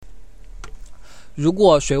如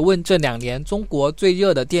果谁问这2年中国最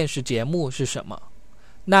热的电视节目是什么，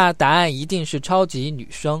那答案一定是超级女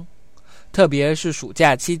声。特别是暑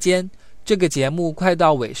假期间，这个节目快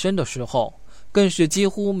到尾声的时候，更是几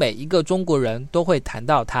乎每一个中国人都会谈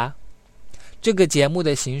到它。这个节目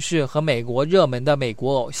的形式和美国热门的美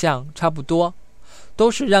国偶像差不多，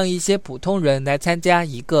都是让一些普通人来参加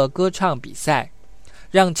一个歌唱比赛，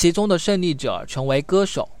让其中的胜利者成为歌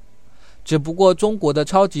手。只不过中国的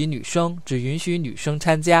超级女声只允许女生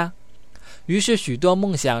参加，于是许多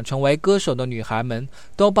梦想成为歌手的女孩们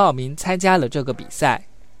都报名参加了这个比赛。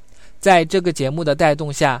在这个节目的带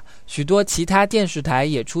动下，许多其他电视台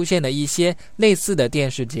也出现了一些类似的电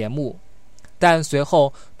视节目，但随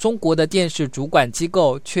后中国的电视主管机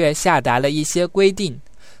构却下达了一些规定，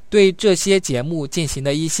对这些节目进行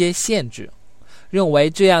了一些限制，认为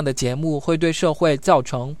这样的节目会对社会造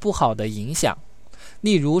成不好的影响，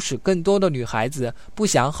例如使更多的女孩子不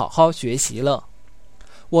想好好学习了。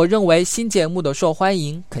我认为新节目的受欢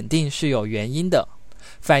迎肯定是有原因的，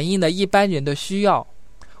反映了一般人的需要。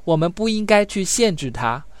我们不应该去限制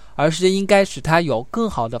它，而是应该使它有更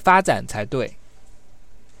好的发展才对。